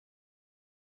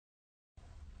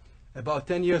About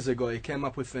 10 years ago, I came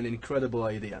up with an incredible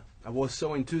idea. I was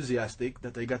so enthusiastic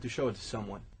that I got to show it to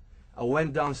someone. I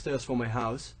went downstairs from my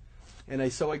house and I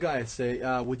saw a guy say,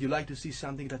 would you like to see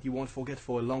something that you won't forget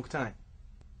for a long time?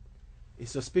 He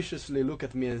suspiciously looked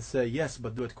at me and said, yes,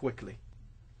 but do it quickly.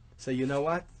 Say, you know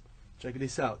what? Check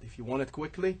this out. If you want it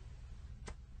quickly,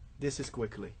 this is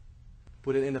quickly.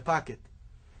 Put it in the pocket.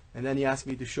 And then he asked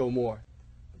me to show more.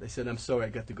 But I said, I'm sorry, I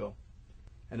got to go.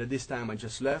 And at this time I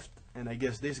just left, and I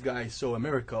guess this guy saw a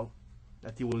miracle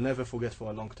that he will never forget for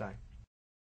a long time.